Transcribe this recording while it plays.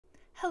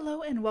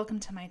Hello and welcome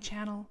to my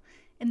channel.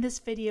 In this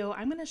video,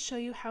 I'm going to show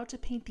you how to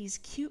paint these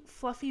cute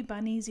fluffy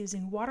bunnies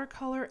using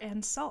watercolor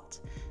and salt.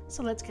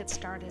 So let's get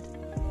started.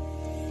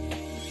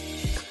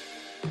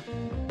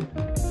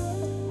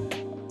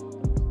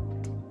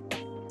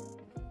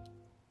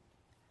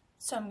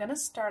 So I'm going to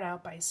start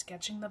out by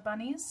sketching the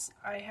bunnies.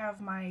 I have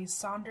my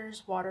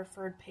Saunders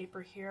Waterford paper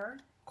here,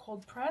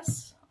 cold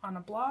press on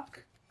a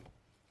block.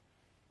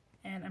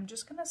 And I'm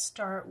just going to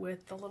start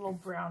with the little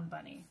brown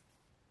bunny.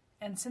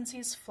 And since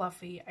he's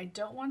fluffy, I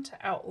don't want to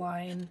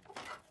outline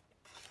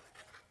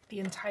the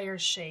entire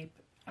shape.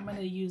 I'm going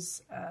to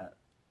use a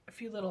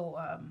few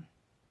little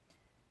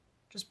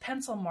just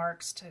pencil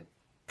marks to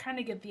kind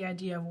of get the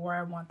idea of where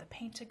I want the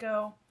paint to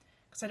go,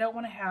 because I don't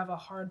want to have a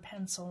hard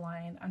pencil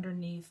line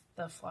underneath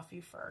the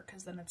fluffy fur,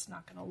 because then it's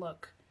not going to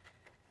look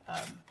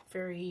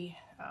very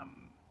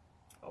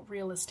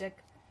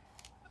realistic.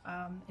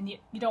 And you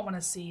don't want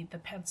to see the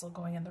pencil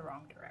going in the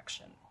wrong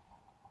direction.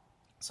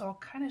 So I'll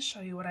kind of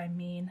show you what I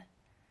mean.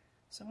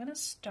 So I'm going to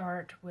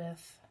start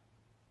with,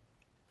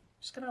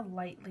 just going to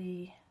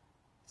lightly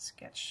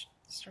sketch,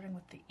 starting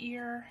with the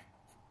ear.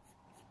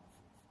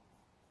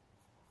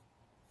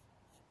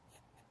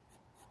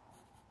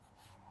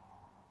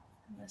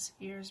 And this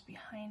ear's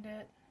behind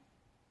it.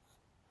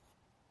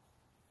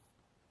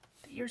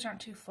 The ears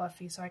aren't too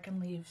fluffy, so I can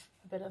leave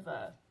a bit of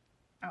a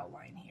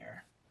outline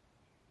here.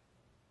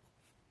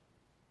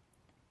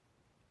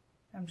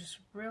 I'm just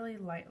really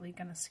lightly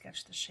going to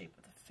sketch the shape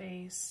of the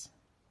face.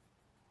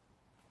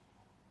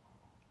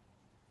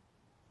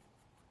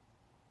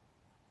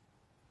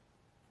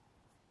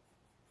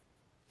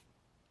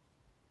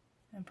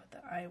 And put the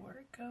eye where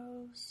it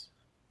goes.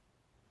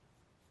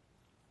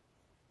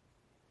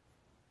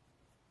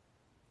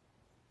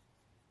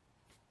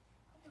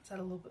 Let's add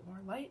a little bit more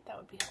light, that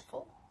would be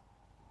helpful.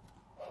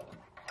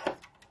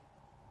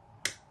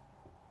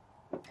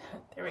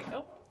 There we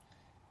go.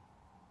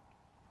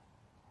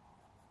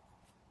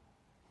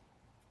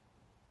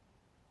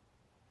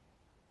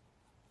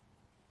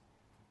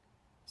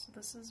 So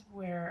this is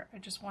where I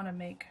just want to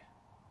make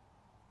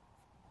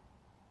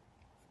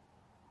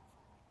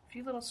a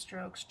few little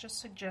strokes,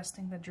 just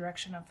suggesting the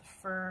direction of the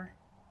fur.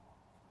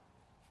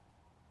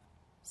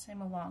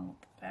 Same along with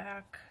the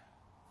back.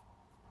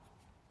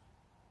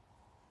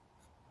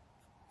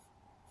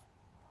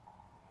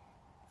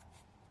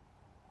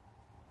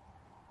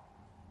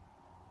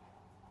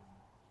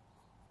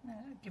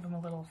 Give him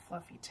a little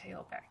fluffy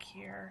tail back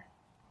here.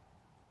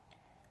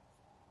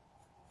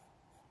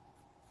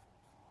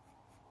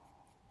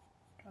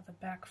 Draw the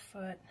back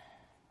foot.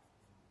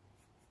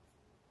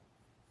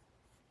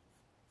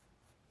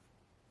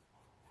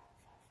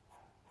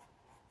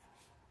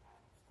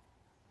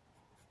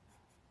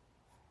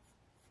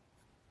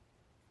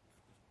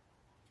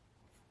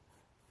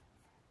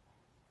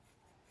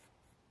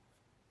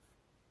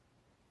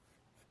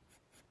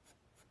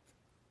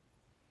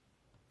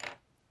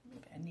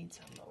 Maybe I need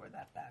to lower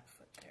that back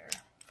foot there.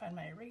 Find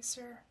my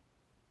eraser.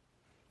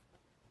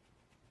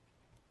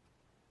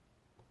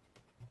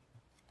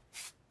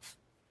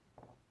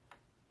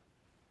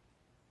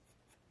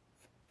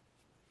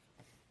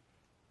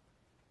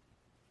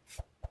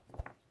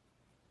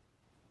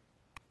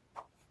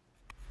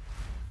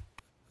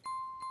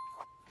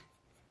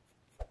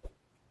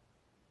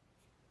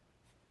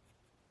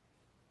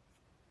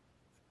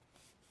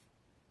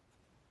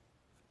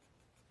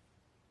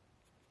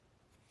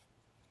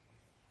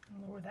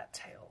 Lower that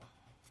tail.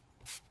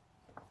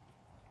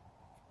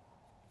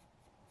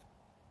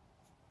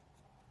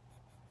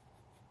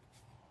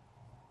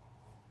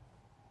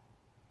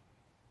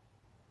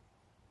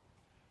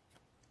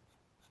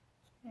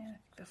 And I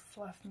think the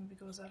fluff maybe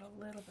goes out a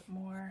little bit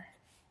more.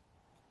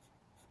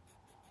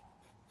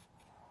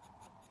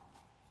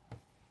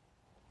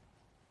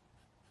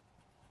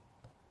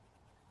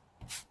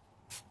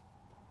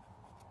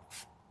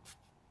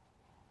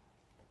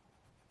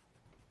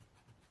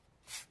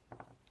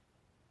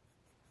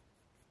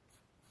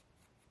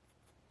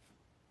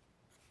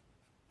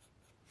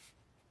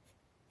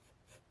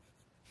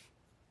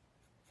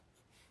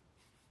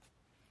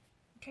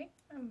 Okay,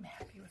 I'm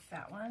happy with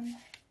that one.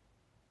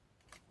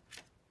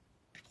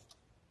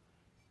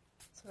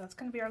 So that's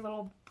going to be our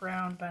little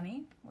brown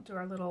bunny. We'll do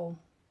our little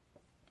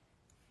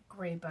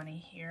gray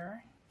bunny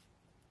here.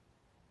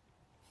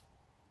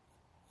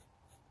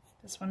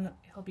 This one,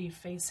 he'll be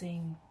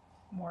facing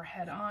more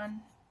head on.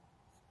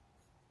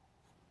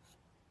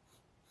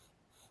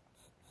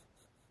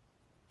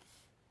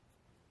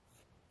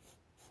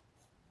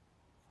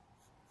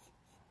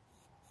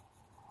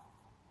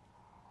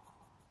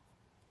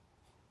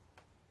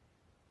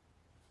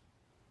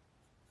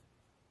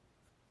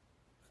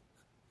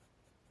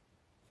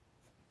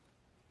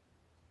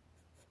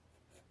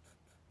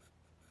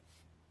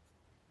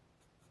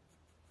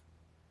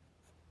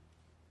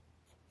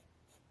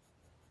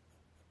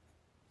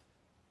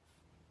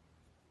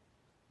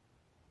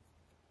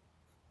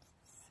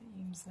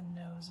 Seems the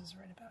nose is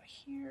right about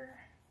here.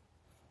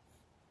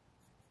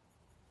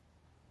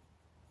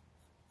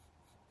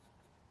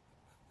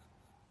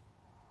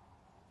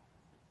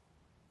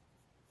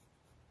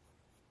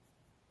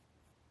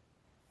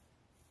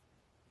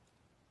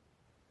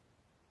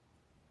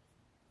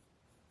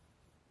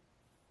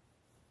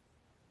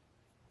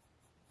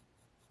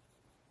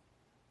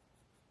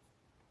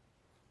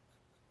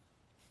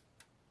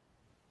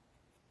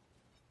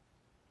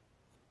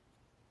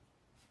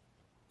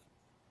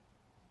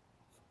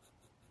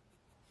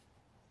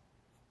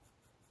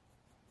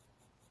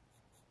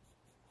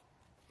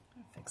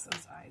 fix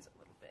those eyes a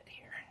little bit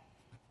here.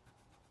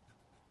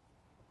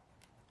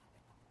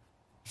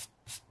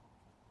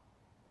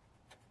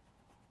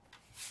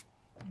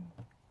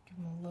 Give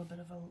him a little bit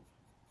of a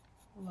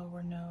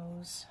lower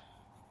nose.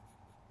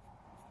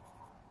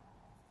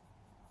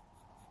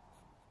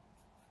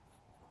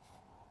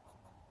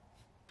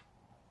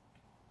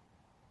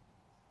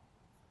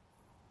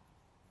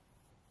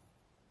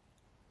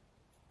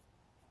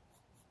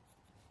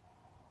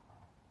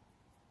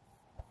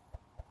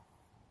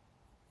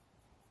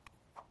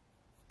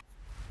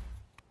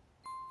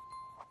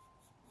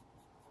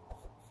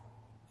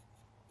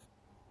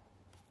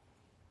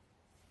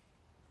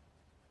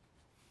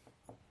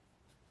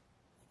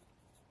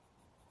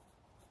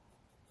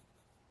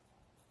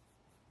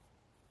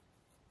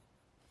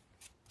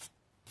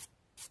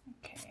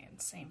 Okay,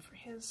 and same for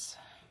his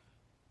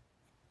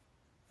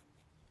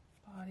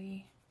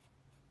body.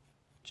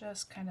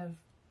 Just kind of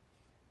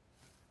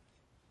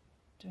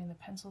doing the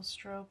pencil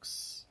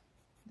strokes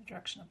in the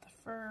direction of the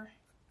fur.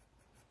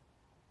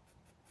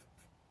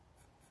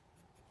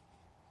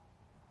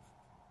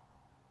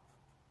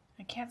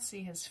 I can't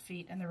see his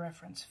feet in the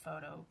reference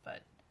photo,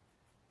 but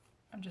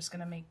I'm just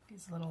going to make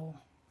these little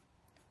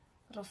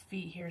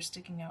feet here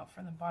sticking out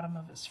from the bottom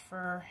of his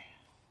fur.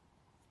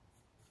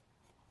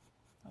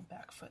 A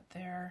back foot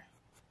there.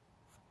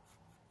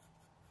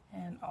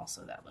 And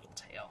also that little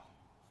tail,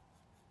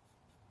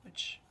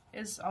 which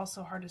is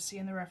also hard to see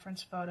in the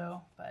reference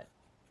photo, but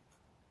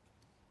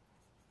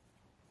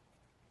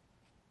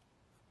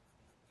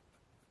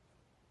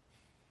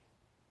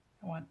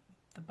I want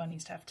the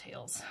bunnies to have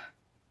tails.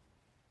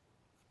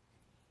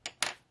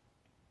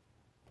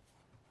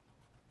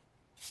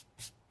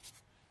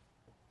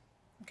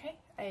 Okay,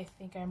 I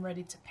think I'm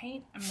ready to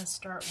paint. I'm going to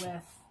start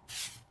with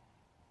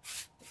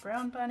the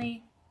brown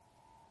bunny,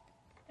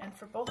 and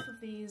for both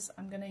of these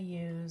I'm going to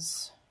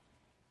use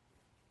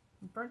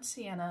burnt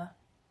sienna,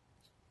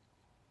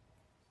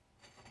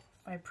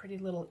 my pretty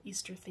little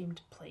Easter themed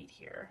plate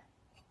here.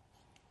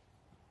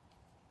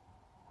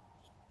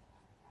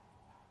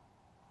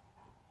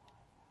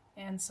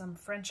 And some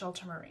French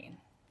ultramarine.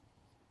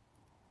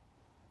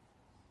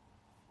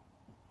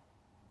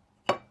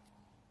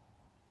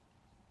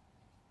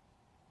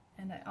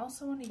 And I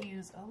also want to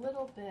use a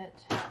little bit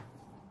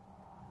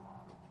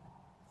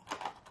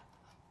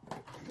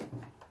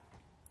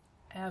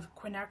of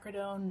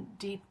quinacridone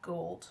deep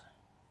gold.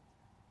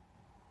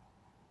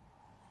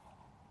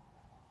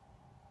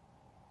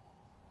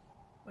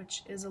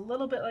 Which is a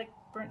little bit like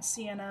burnt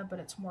sienna, but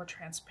it's more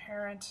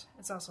transparent.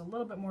 It's also a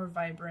little bit more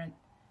vibrant.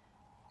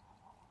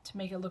 To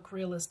make it look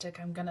realistic,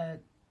 I'm gonna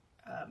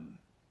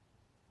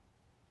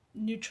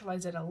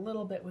neutralize it a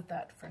little bit with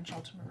that French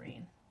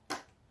ultramarine.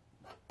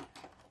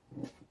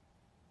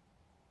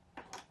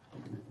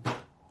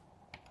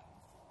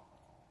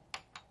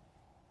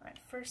 Alright,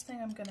 first thing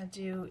I'm gonna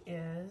do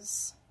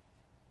is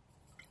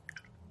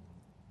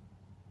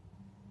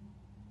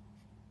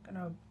I'm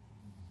gonna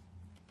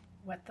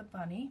wet the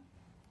bunny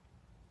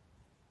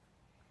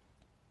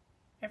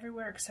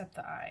everywhere except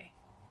the eye.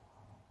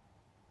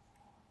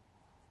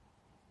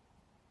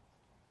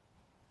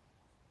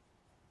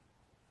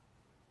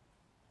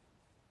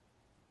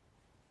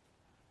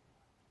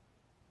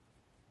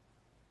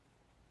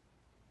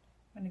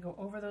 I'm going to go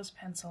over those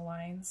pencil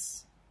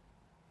lines.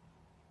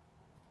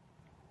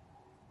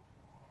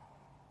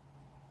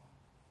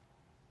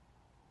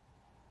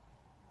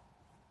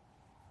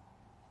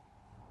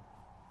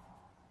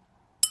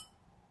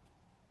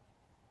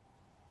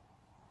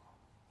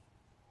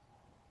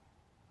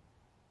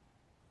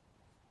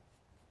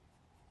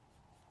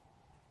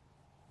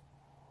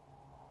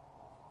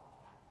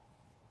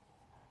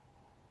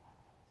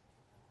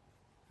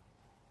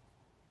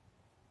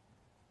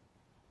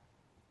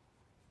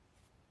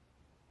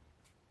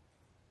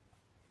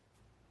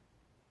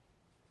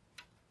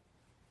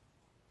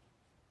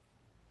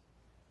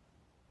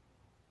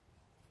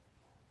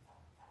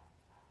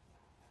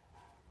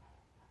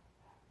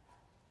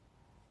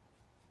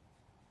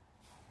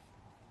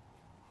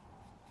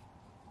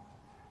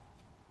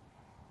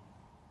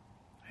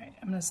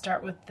 I'm going to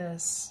start with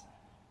this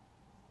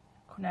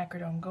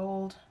quinacridone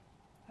gold,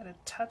 add a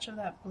touch of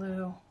that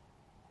blue,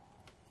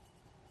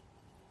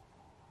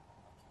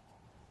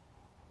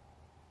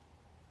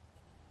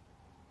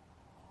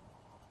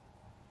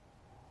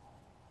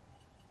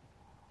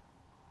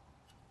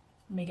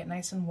 make it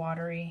nice and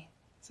watery.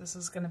 So this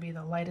is going to be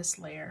the lightest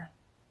layer.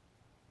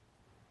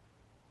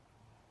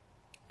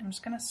 I'm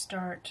just going to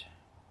start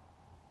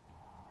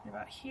right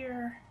about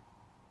here.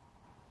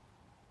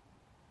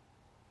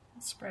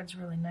 It spreads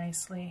really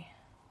nicely.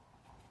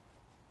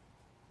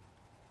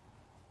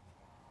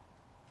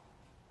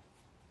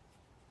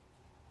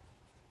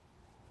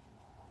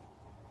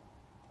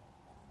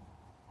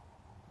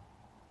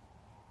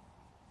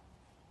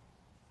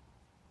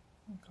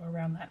 Go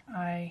around that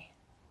eye.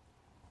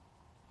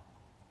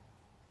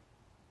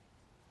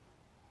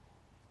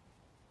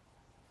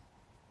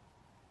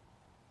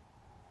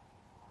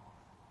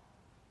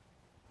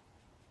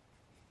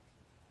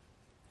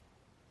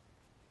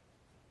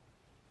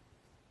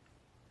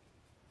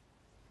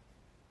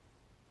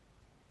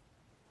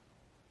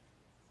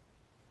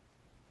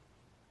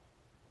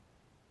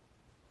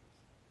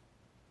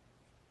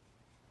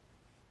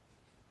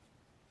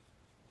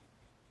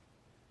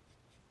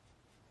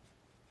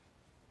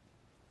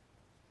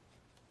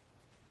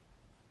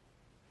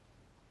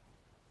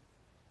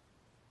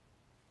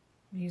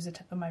 use the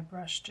tip of my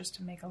brush just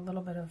to make a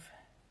little bit of,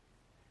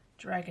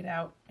 drag it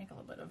out, make a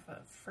little bit of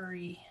a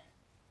furry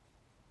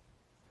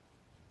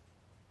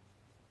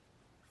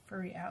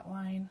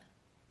outline.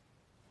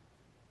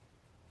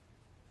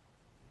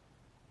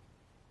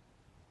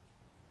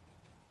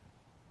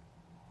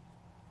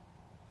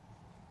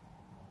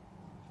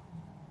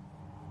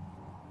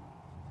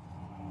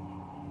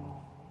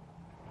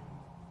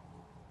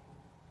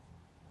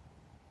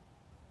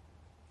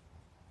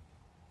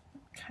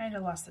 Kind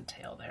of lost the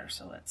tail there,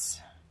 so let's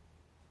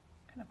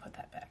kind of put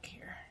that back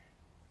here.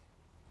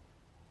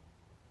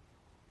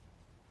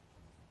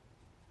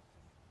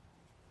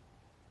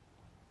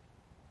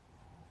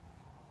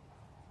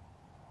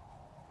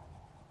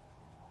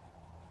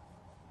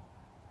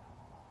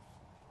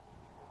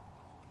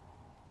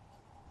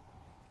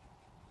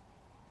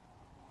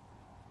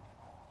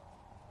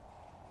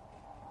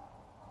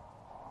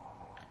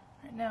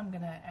 Right now I'm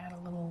going to add a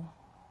little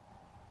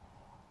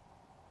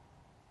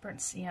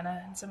burnt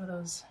sienna in some of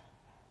those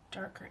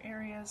darker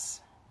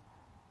areas,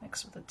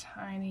 mixed with a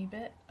tiny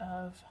bit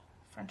of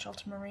French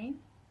ultramarine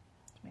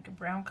to make a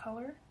brown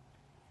color.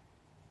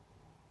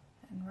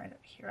 And right up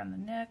here on the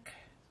neck.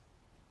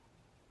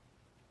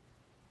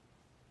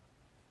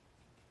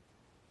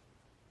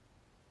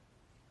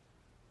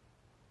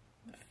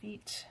 The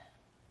feet.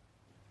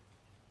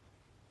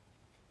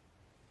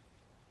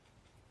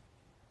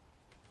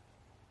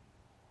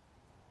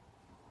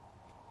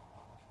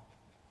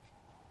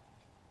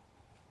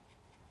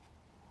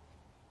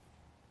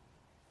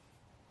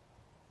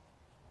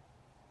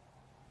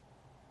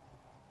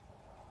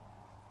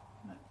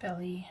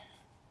 Belly,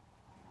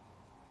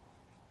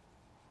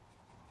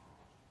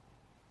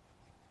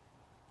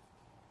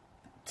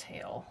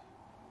 tail,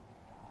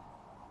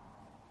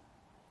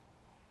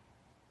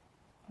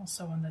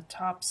 also on the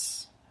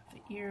tops of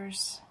the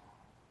ears.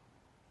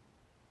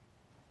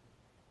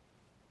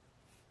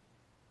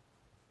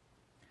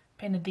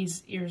 Painted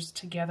these ears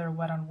together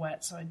wet on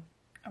wet, so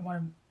I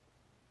want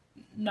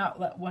to not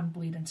let one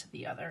bleed into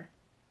the other.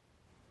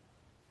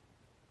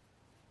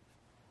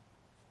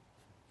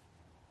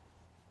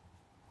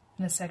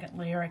 In the second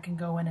layer, I can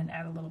go in and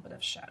add a little bit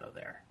of shadow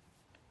there.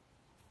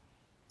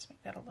 Let's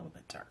make that a little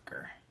bit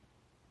darker.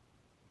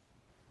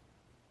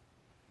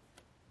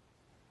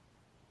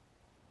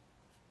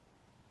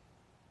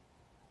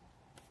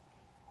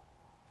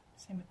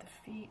 Same with the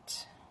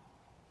feet.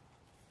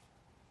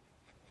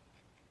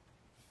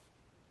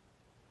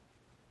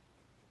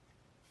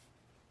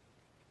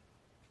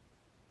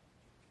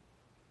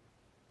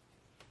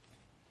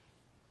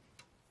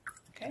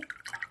 Okay.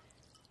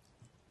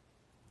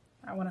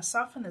 I want to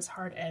soften this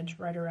hard edge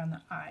right around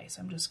the eye,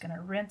 so I'm just going to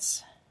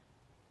rinse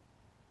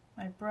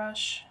my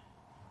brush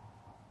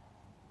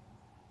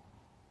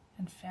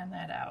and fan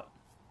that out.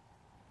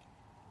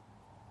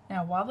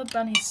 Now, while the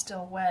bunny's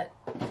still wet,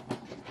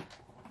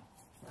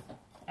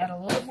 add a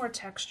little more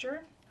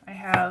texture. I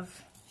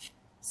have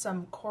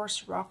some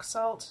coarse rock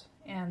salt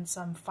and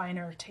some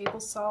finer table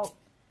salt.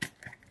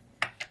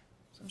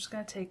 So I'm just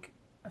going to take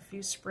a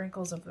few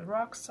sprinkles of the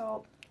rock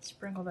salt,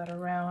 sprinkle that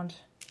around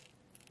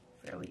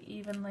fairly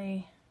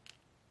evenly.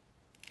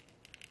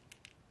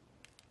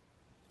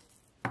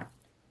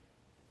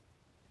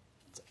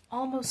 It's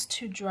almost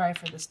too dry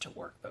for this to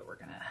work, but we're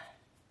gonna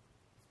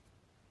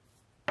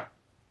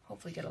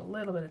hopefully get a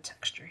little bit of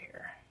texture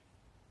here.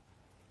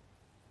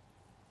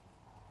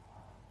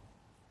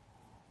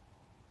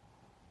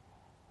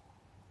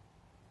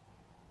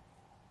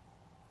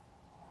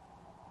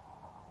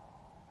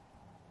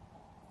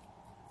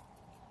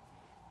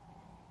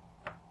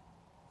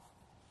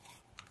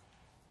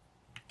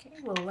 Okay,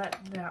 we'll let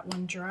that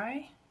one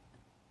dry.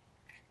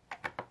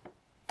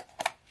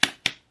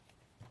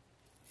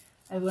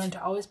 I've learned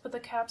to always put the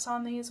caps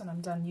on these when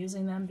I'm done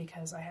using them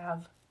because I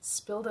have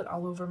spilled it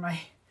all over my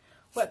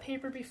wet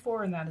paper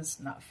before, and that is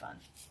not fun.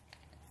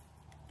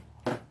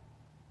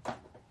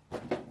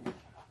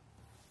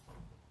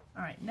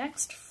 Alright,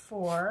 next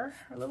for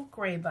our little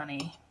gray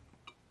bunny.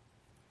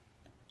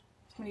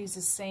 I'm going to use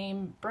the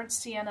same burnt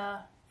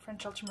sienna,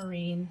 French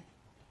ultramarine.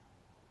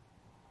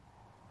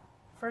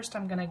 First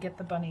I'm going to get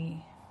the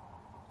bunny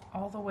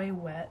all the way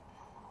wet.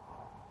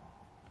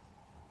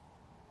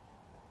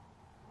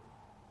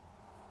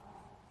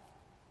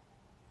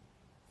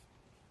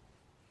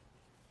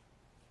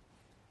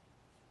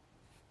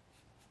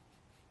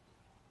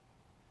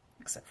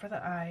 Except for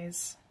the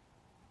eyes.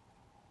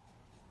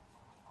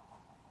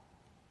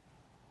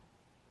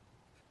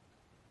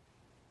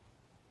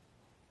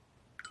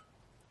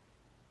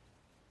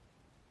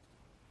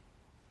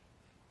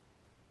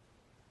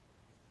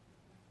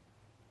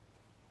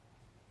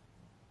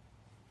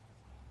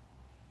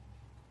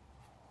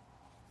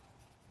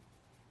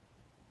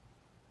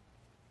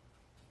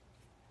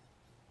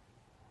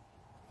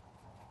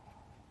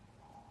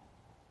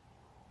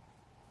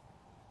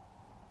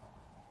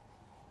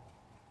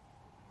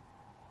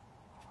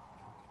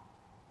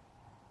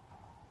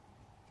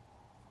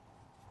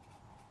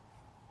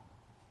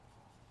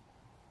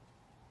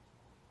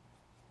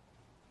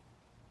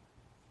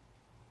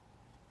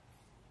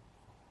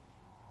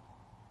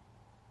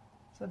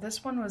 So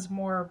this one was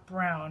more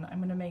brown. I'm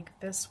going to make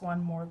this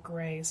one more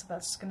gray, so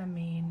that's going to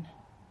mean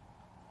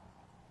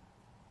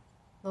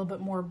a little bit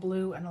more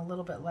blue and a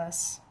little bit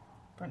less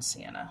burnt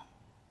sienna.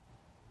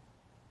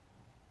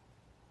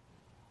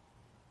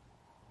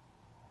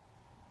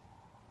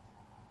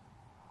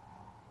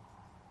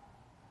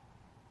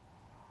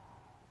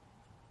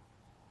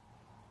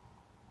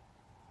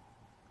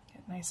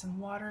 Get nice and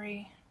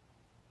watery.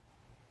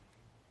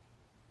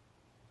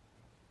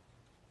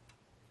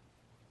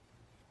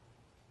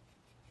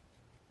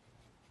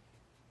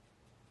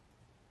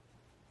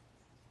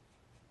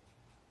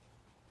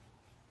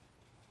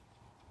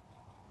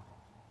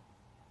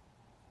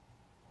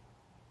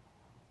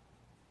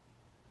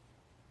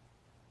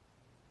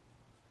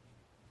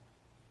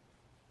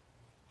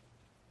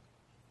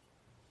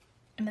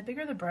 And the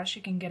bigger the brush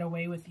you can get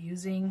away with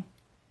using,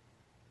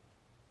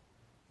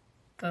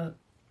 the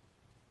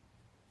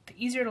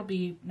easier it'll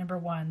be, number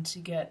one, to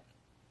get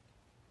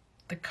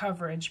the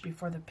coverage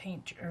before the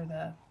paint or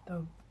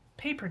the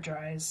paper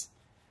dries,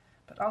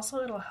 but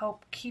also it'll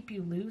help keep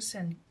you loose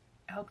and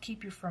help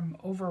keep you from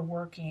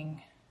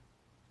overworking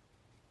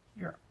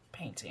your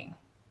painting.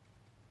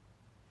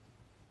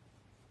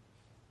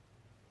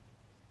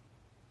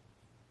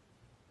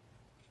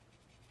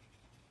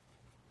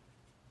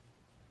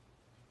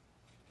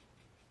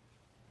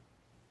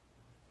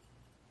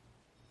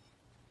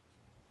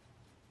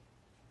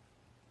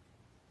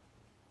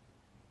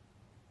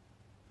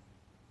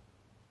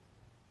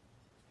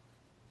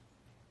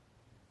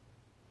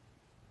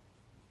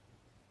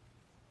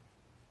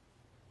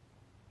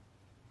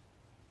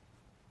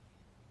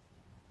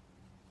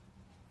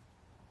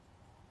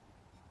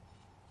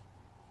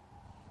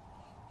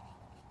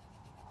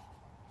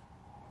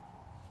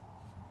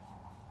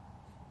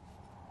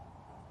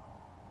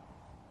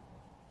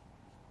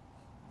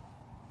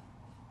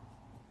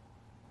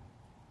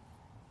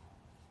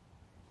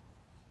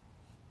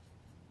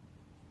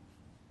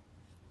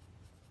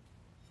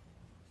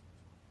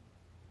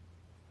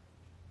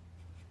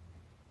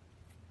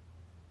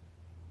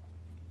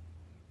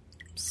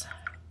 Oops.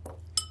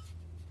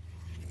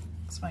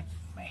 Looks like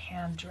my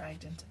hand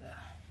dragged into the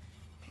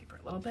paper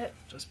a little bit.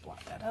 Just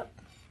blot that up.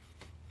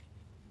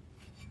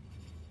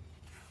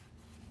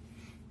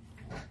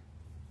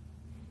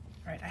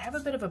 Alright, I have a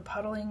bit of a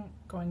puddling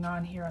going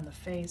on here on the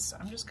face, so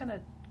I'm just going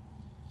to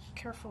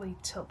carefully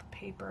tilt the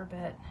paper a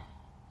bit.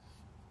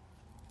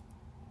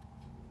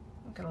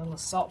 I've got a little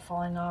salt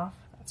falling off.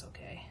 That's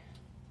okay.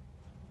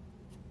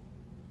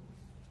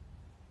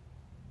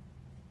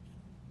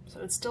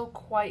 So it's still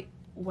quite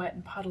wet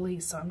and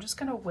puddly, so I'm just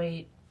going to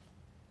wait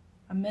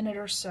a minute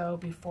or so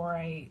before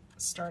I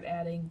start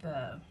adding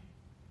the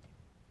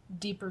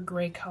deeper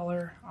gray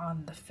color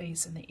on the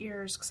face and the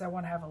ears, because I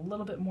want to have a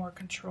little bit more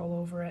control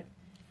over it.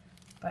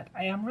 But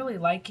I am really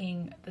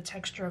liking the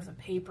texture of the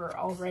paper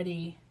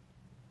already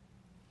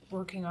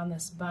working on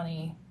this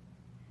bunny.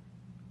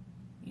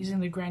 Using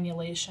the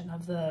granulation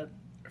of the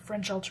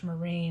French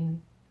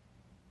ultramarine,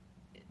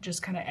 it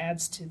just kind of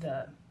adds to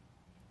the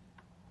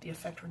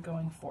effect we're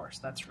going for, so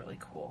that's really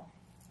cool.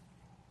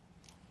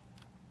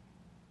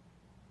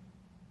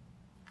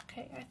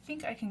 Okay, I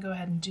think I can go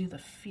ahead and do the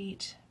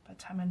feet. By the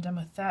time I'm done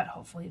with that,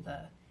 hopefully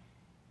the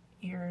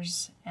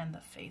ears and the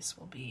face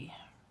will be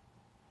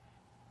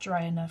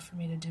dry enough for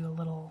me to do a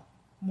little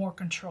more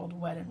controlled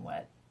wet and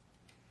wet.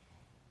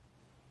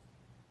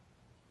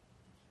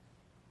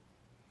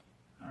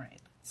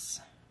 Alright,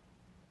 it's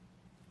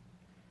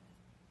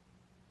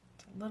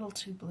a little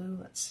too blue.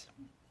 Let's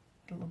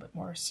get a little bit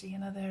more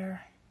sienna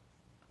there.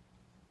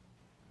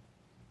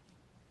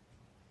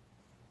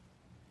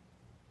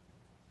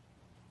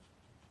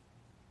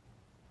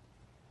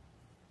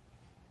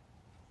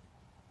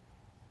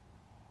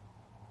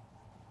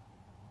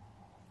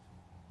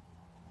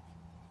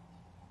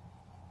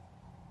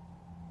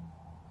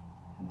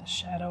 The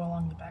shadow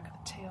along the back of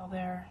the tail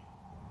there.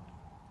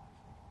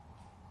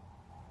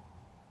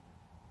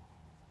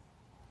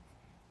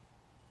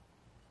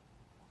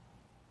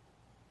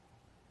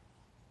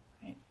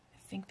 Right,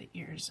 I think the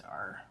ears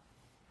are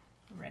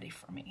ready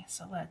for me,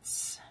 so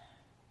let's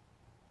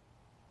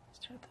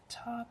start at the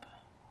top.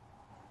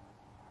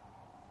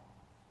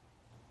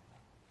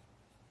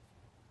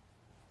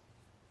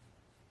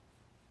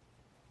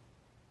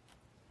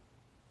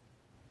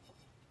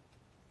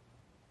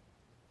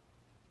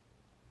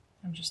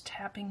 I'm just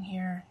tapping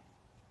here.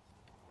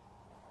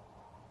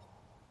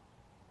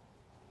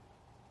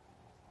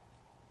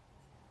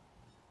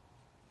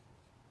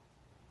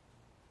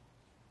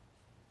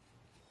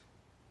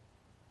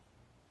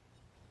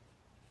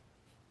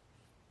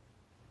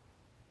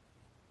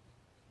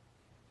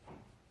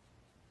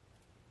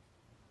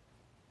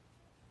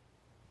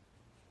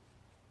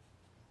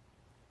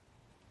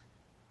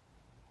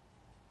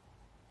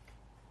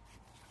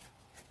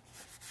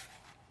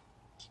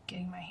 Keep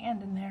getting my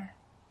hand in there.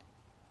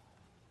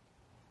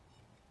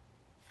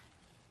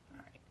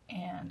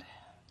 And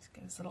let's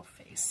get his little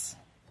face.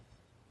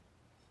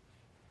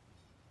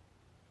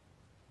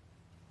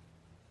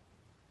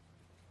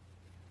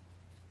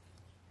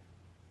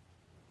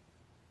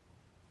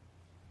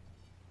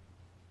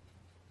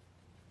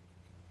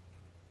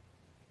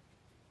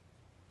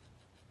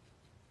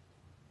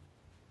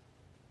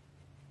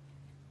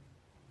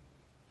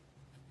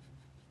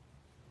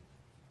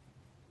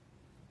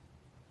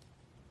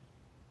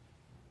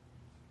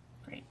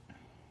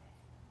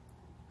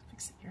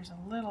 makes the ears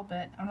a little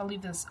bit. I'm going to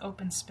leave this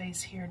open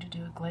space here to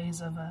do a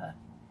glaze of a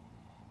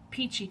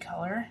peachy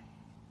color.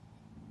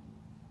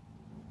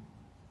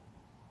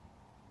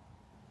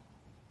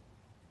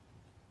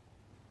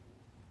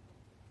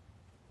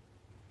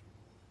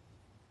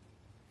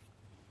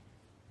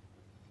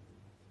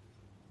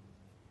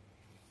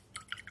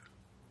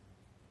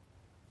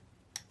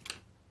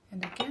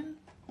 And again.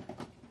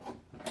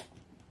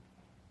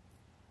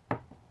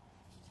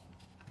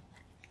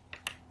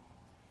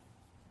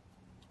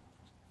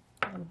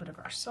 A little bit of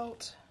our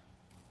salt.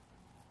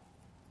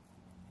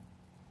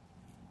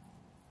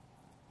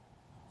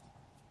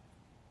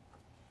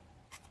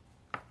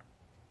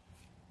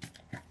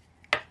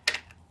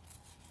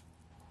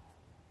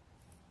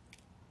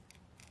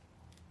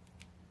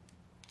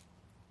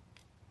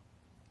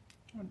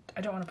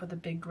 I don't want to put the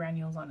big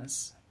granules on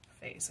his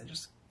face. I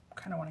just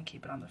kind of want to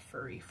keep it on the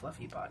furry,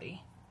 fluffy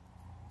body.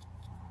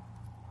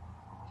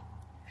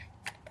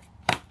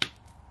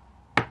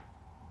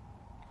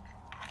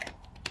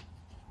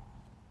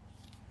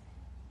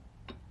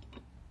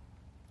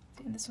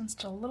 And this one's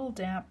still a little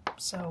damp,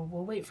 so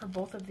we'll wait for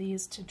both of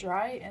these to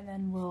dry and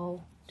then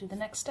we'll do the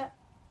next step.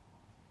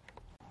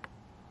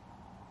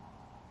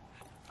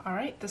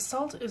 Alright, the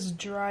salt is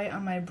dry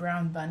on my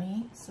brown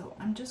bunny, so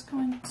I'm just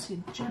going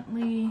to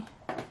gently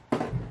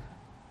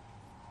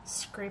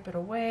scrape it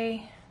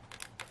away.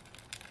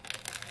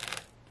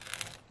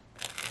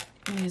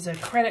 I'm gonna use a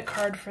credit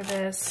card for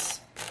this.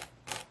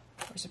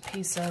 There's a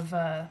piece of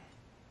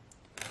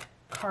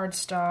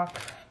cardstock.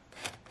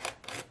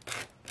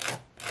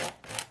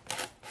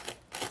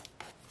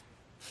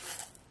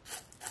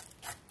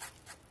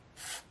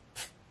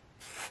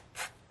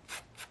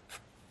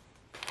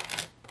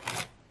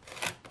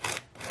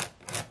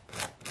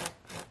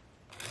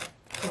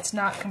 If it's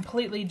not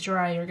completely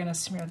dry, you're gonna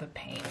smear the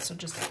paint, so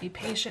just be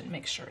patient and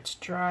make sure it's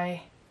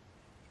dry.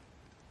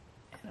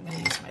 I'm going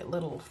to use my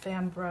little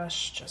fan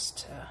brush just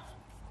to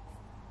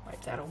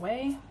wipe that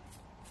away.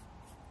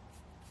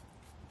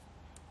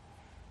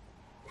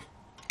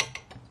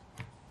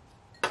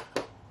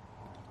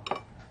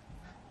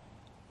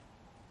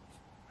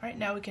 Alright,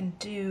 now we can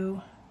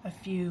do a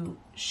few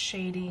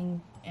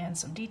shading and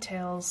some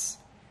details.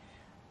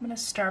 I'm going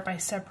to start by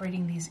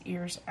separating these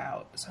ears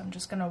out. So I'm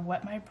just going to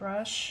wet my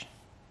brush.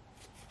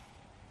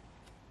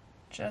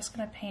 Just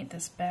going to paint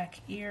this back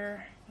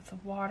ear with the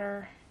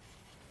water.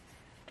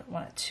 Don't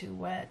want it too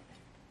wet.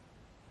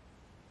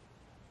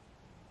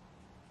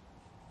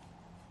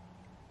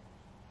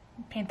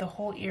 Paint the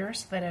whole ear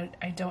so that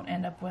I don't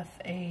end up with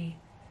a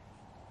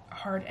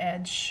hard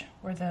edge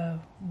where the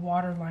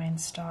water line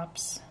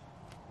stops.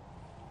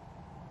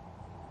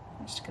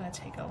 I'm just going to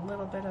take a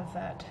little bit of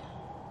that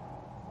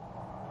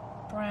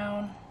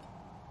brown.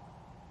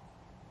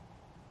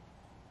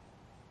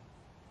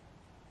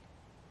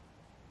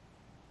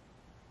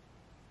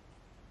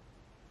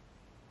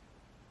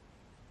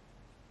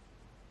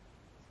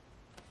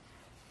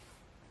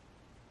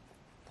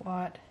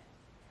 Blot,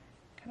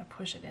 kind of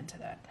push it into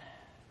that,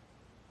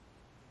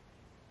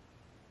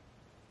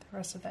 the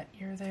rest of that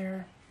ear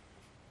there.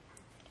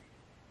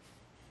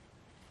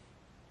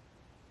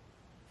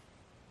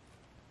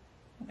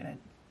 I'm going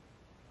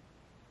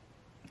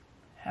to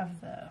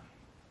have the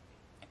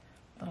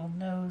little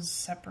nose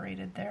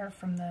separated there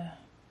from the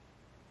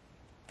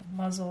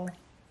muzzle.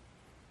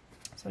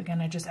 So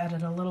again, I just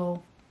added a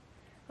little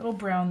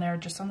brown there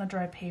just on the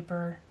dry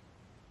paper.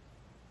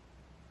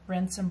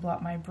 Rinse and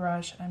blot my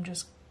brush. I'm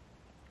just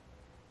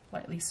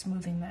lightly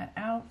smoothing that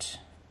out.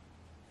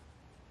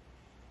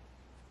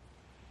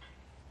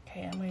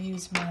 Okay, I'm going to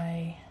use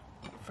my,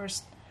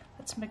 first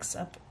let's mix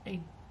up a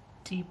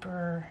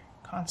deeper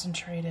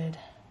concentrated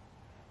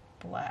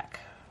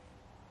black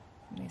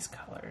from these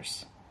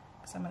colors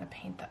because I'm going to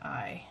paint the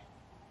eye.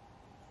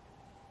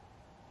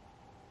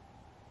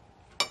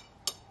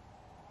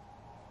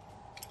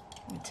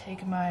 I'm going to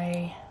take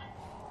my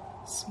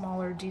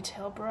smaller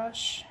detail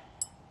brush .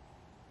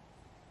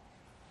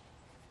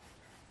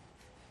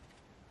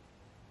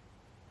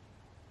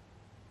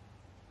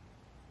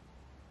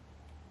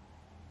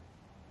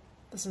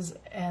 This is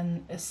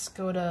an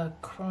EGUIDE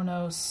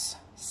Chronos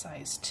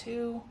size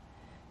 2.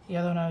 The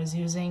other one I was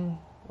using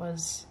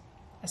was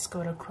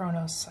EGUIDE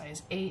Chronos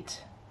size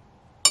 8.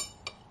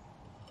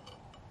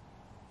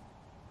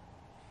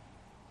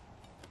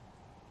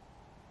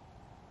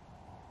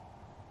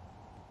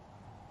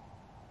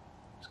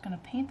 Just going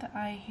to paint the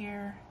eye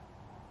here.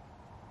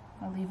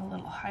 I'll leave a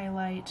little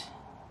highlight.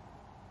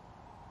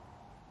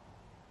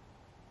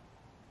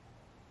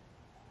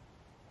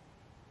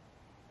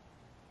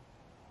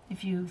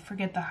 If you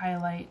forget the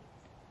highlight,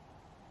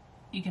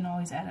 you can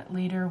always add it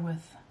later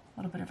with a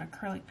little bit of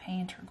acrylic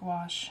paint or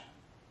gouache.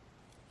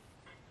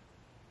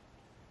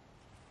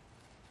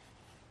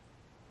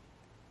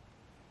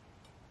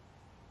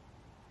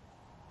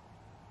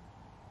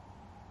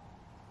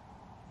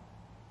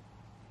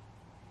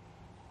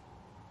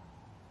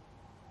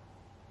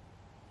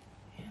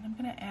 And I'm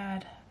going to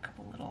add a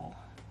couple little,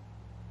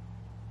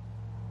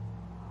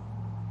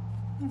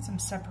 some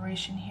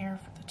separation here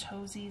for the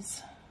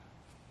toesies.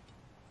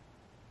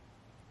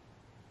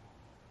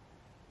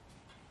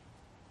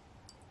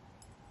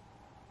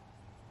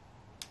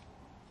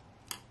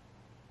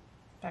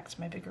 back to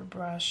my bigger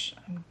brush,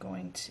 I'm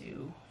going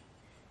to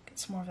get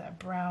some more of that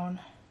brown.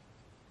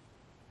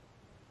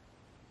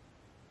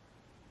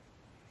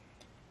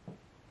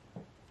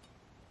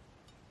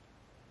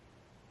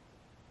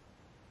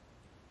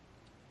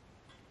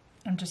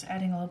 I'm just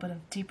adding a little bit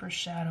of deeper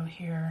shadow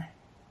here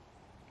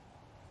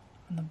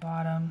on the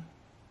bottom.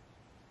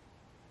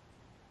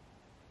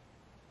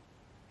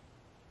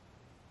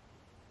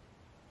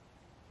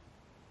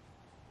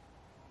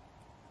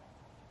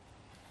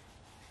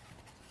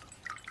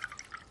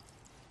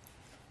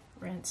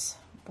 Rinse,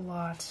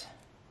 blot.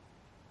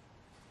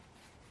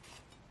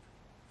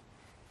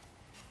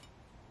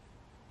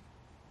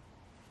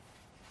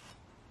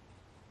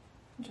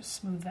 Just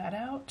smooth that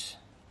out.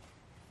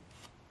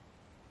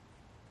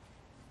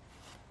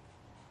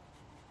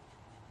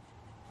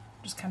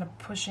 Just kind of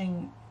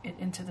pushing it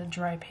into the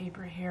dry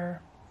paper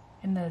here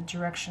in the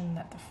direction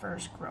that the fur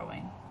is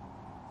growing.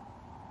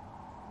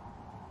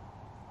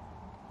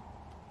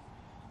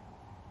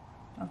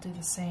 I'll do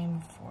the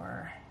same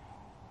for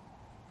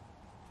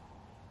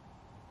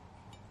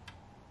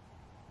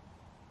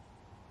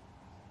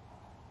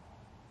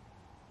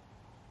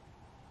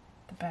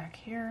the back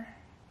here.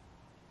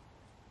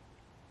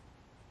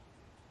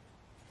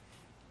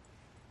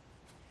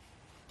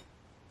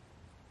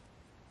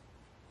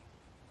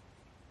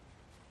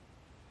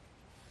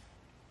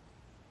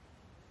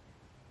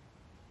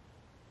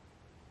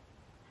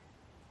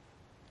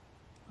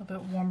 A little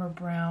bit warmer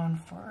brown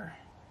for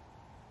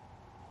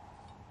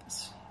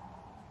this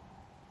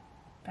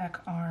back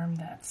arm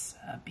that's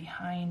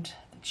behind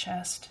the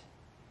chest.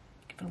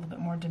 Give it a little bit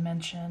more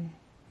dimension.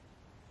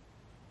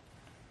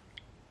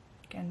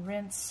 Again,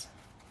 rinse,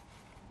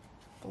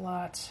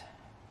 blot,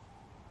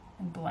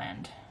 and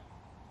blend.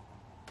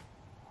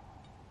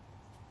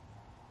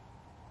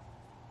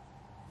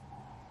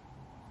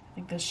 I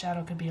think this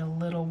shadow could be a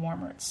little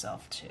warmer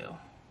itself too.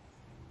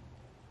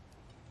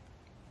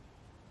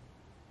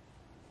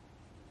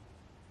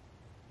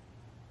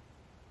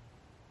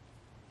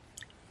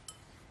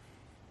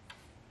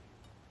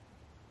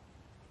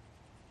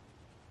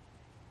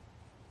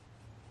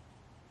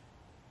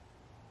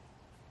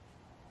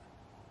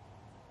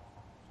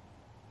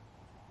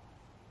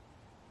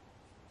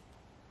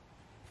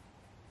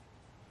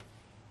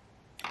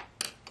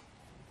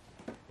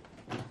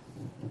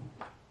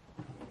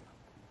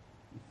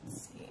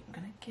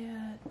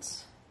 Get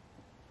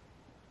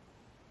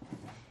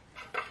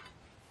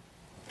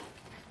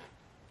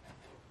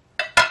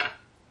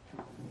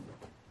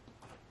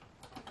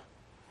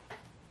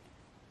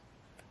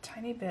a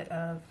tiny bit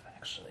of,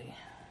 actually,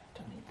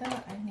 don't need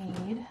that, I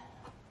need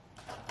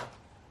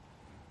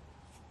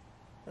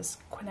this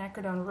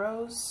quinacridone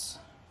rose,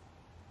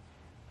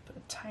 put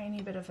a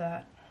tiny bit of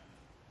that,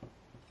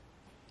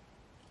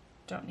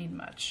 don't need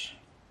much.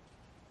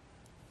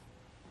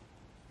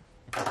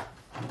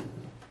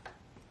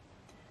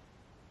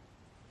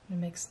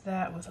 Mix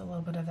that with a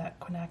little bit of that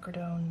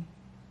quinacridone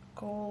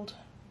gold.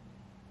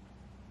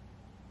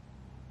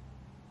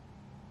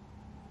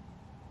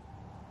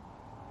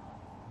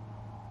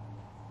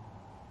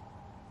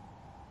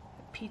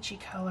 A peachy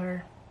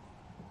color.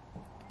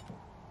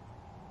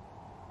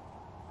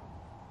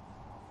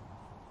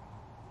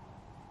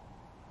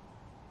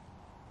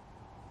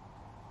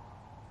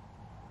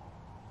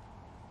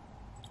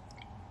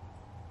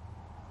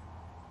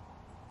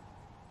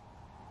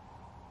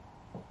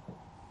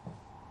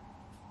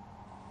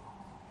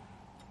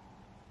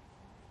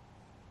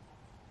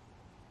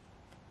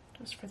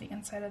 Just for the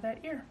inside of that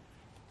ear.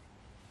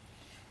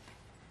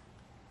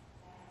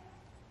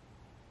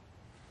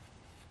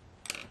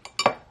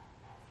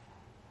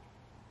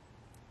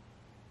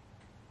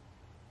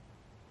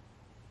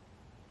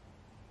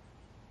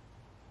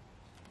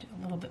 Do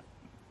a little bit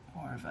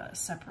more of a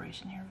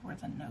separation here where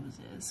the nose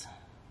is.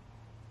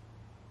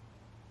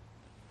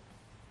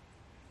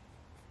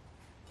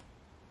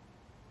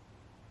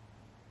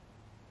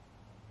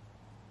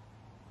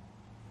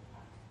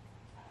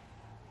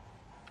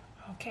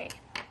 Okay.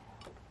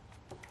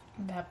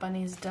 That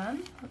bunny's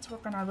done. Let's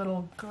work on our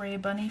little gray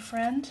bunny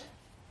friend.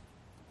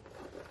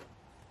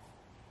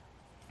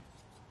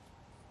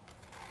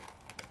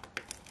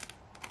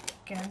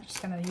 Again, I'm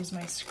just going to use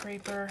my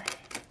scraper.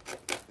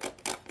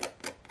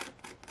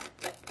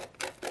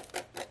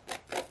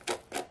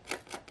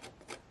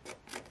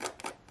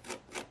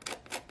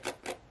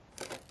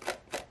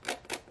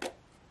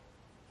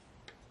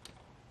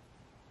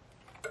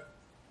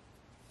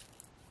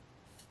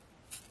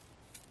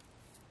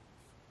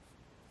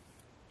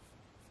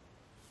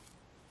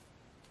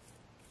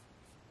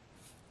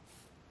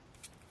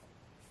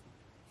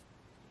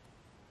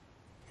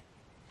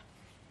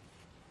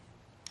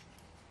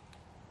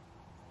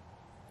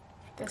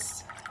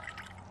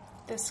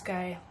 This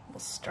guy will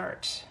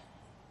start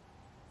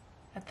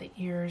at the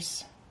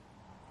ears.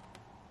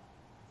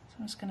 So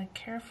I'm just going to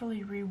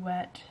carefully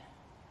re-wet.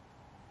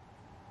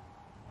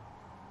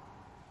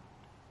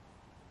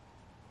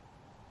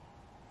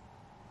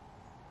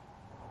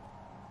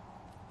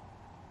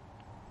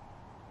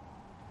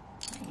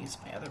 Use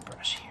my other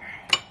brush here.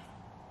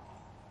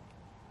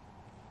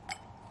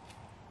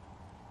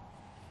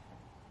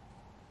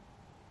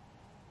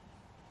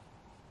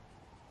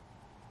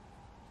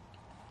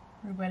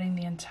 pre-wetting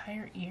the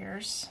entire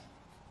ears.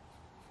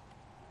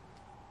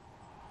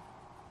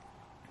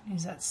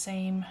 Use that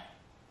same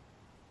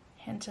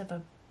hint of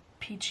a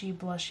peachy,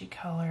 blushy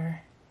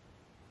color.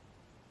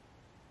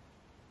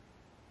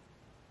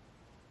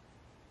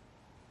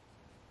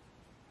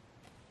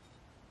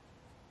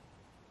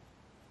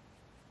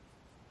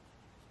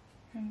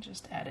 And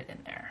just add it in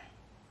there.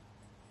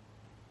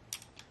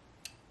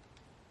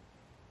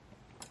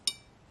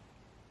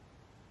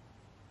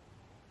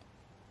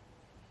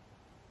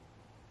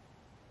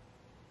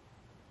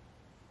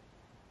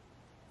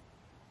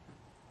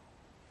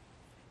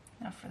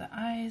 Now for the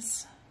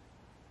eyes.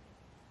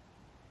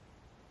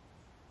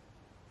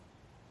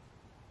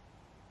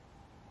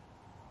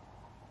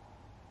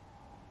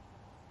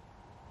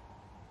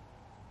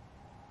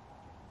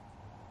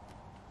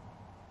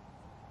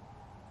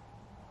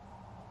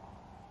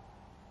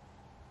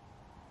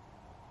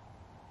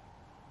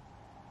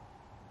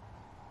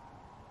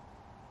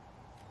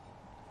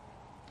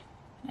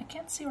 And I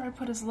can't see where I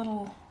put his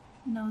little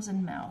nose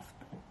and mouth,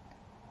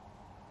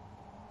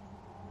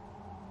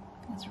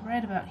 but it's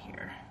right about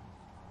here.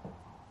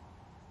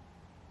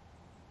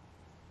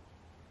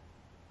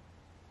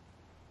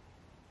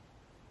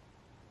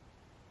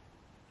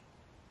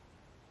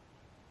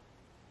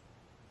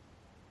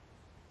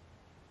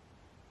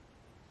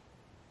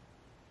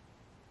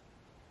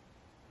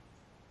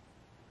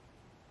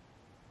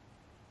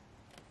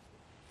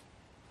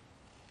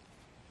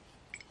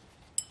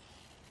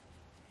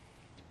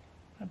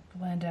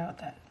 Blend out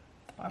the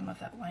bottom of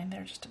that line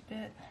there just a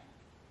bit.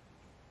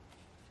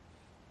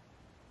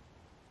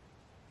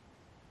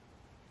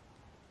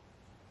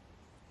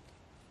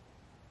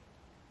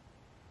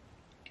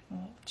 Give him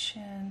a little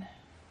chin.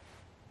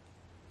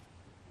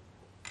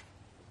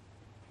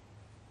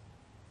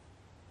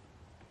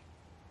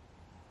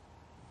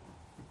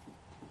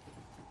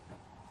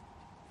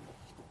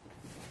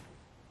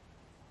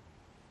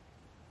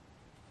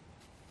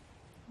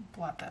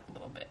 Blot that a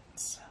little bit.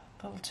 It's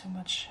a little too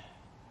much.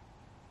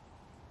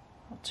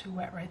 A little too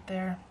wet right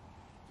there.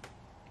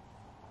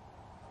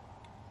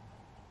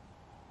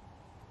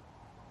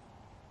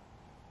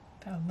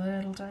 That a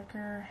little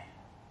darker.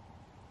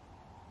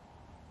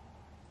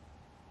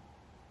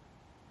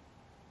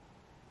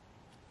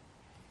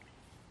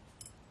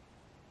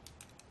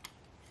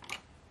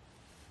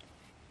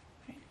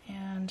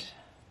 And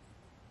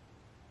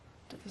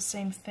do the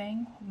same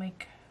thing. We'll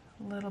make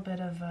a little bit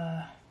of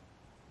a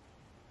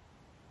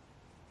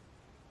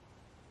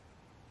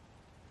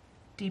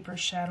deeper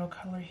shadow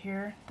color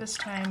here. This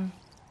time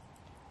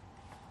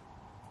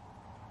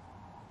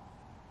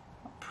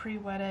I'll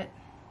pre-wet it.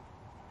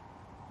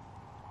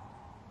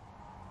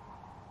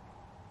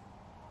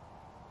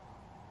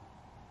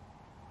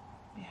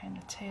 Behind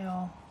the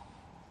tail.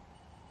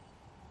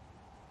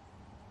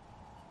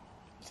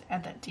 Just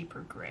add that deeper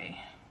gray.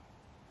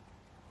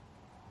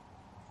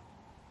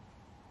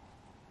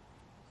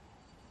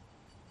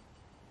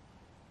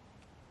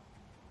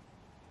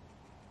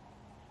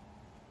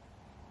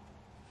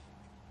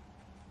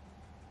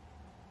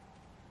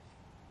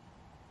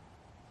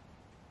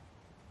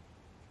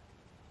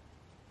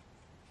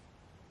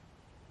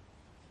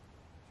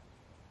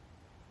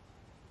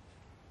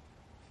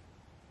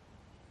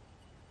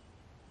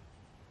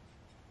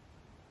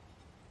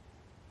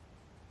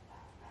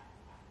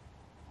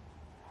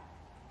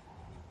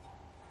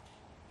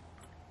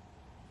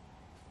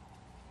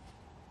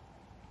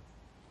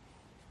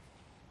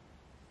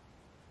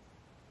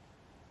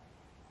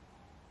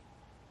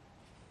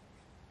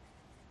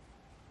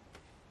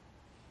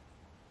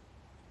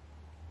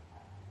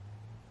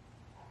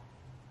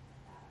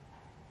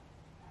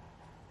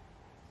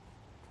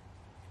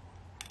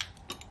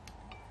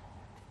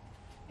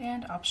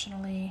 And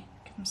optionally,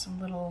 give him some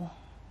little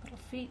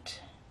feet.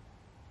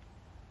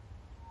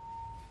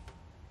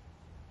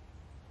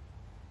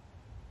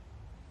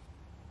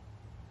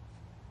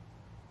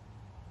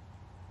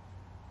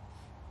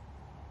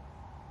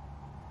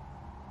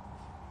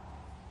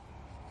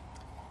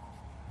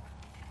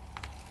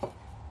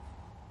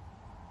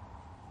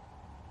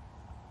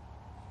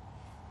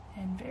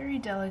 And very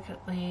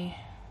delicately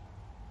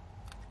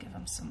give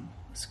him some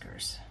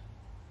whiskers.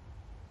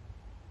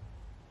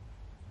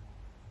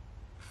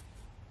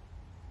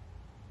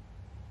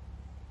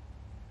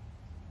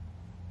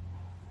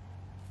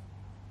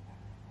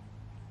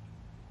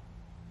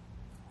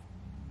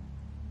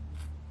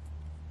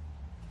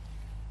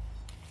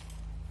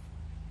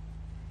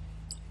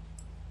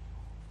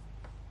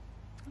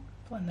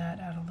 Blend that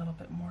out a little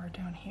bit more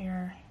down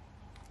here.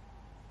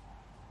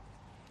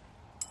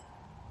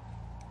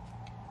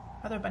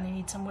 Other bunny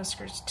needs some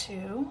whiskers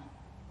too,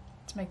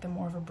 to make them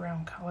more of a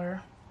brown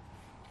color.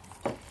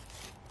 I'm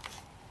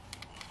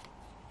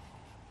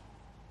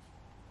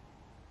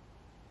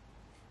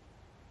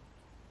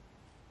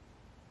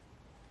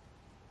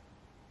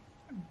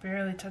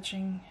barely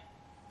touching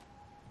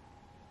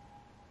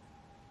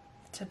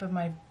the tip of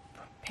my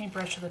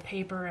paintbrush to the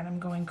paper, and I'm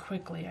going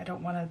quickly. I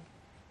don't want to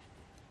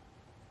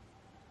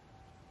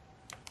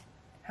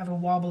have a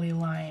wobbly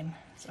line,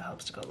 so it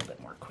helps to go a little bit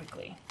more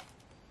quickly.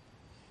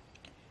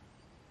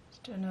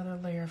 Do another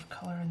layer of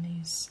color in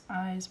these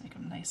eyes, make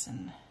them nice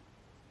and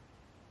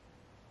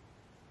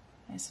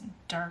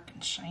dark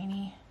and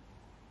shiny.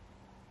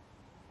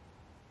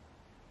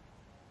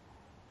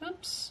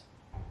 Oops.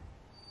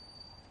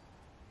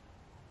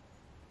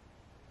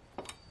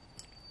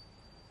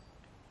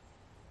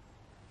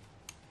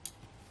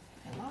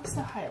 I lost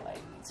the highlight.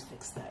 Let's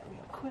fix that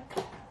real quick.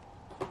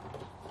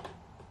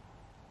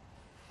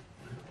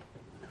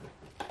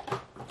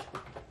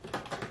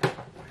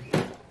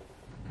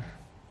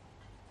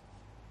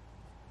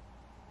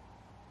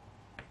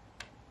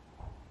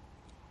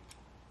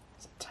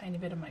 There's a tiny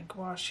bit of my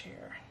gouache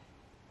here.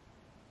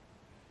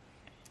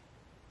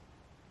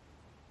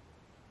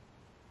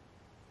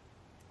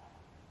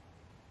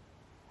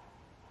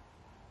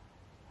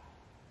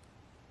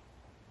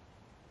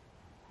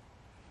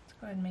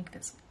 Go ahead and make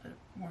this a bit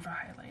more of a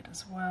highlight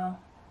as well.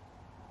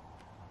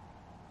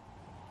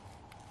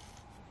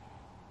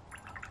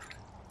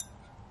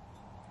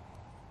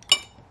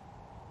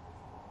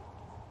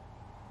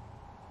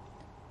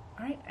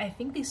 All right, I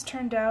think these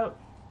turned out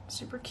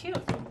super cute.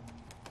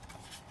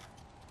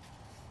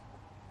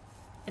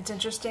 It's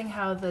interesting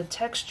how the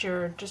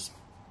texture just,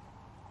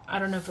 I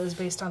don't know if it was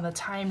based on the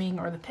timing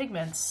or the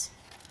pigments,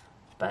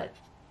 but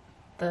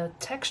the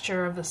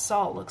texture of the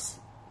salt looks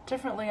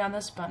differently on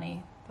this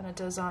bunny than it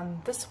does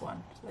on this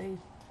one. So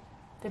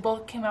they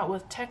both came out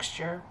with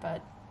texture,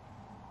 but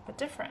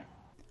different.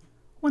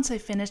 Once I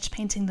finished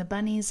painting the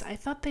bunnies, I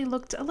thought they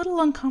looked a little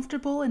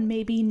uncomfortable and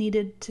maybe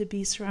needed to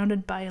be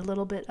surrounded by a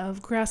little bit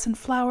of grass and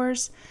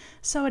flowers,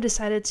 so I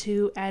decided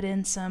to add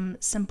in some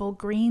simple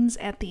greens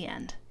at the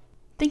end.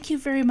 Thank you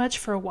very much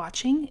for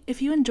watching.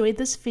 If you enjoyed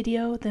this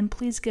video, then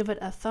please give it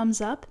a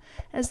thumbs up,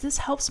 as this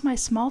helps my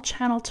small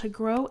channel to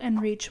grow and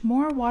reach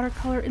more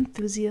watercolor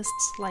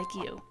enthusiasts like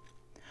you.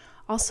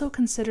 Also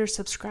consider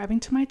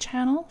subscribing to my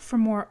channel for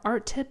more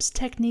art tips,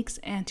 techniques,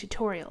 and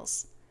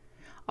tutorials.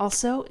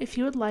 Also, if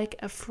you would like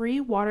a free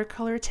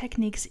watercolor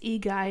techniques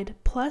e-guide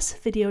plus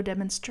video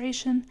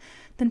demonstration,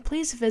 then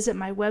please visit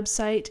my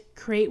website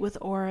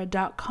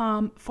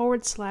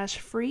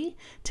createwithaura.com/free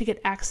to get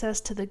access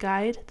to the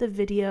guide, the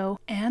video,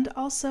 and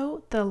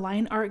also the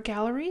line art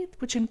gallery,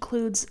 which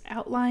includes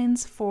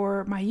outlines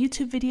for my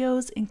YouTube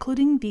videos,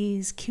 including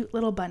these cute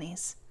little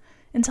bunnies.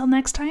 Until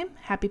next time,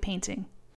 happy painting!